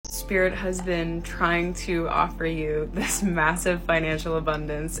Spirit has been trying to offer you this massive financial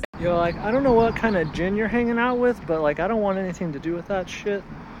abundance. Yo, like, I don't know what kind of gin you're hanging out with, but, like, I don't want anything to do with that shit.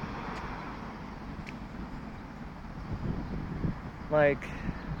 Like,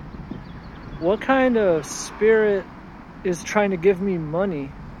 what kind of spirit is trying to give me money?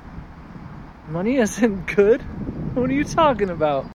 Money isn't good? What are you talking about?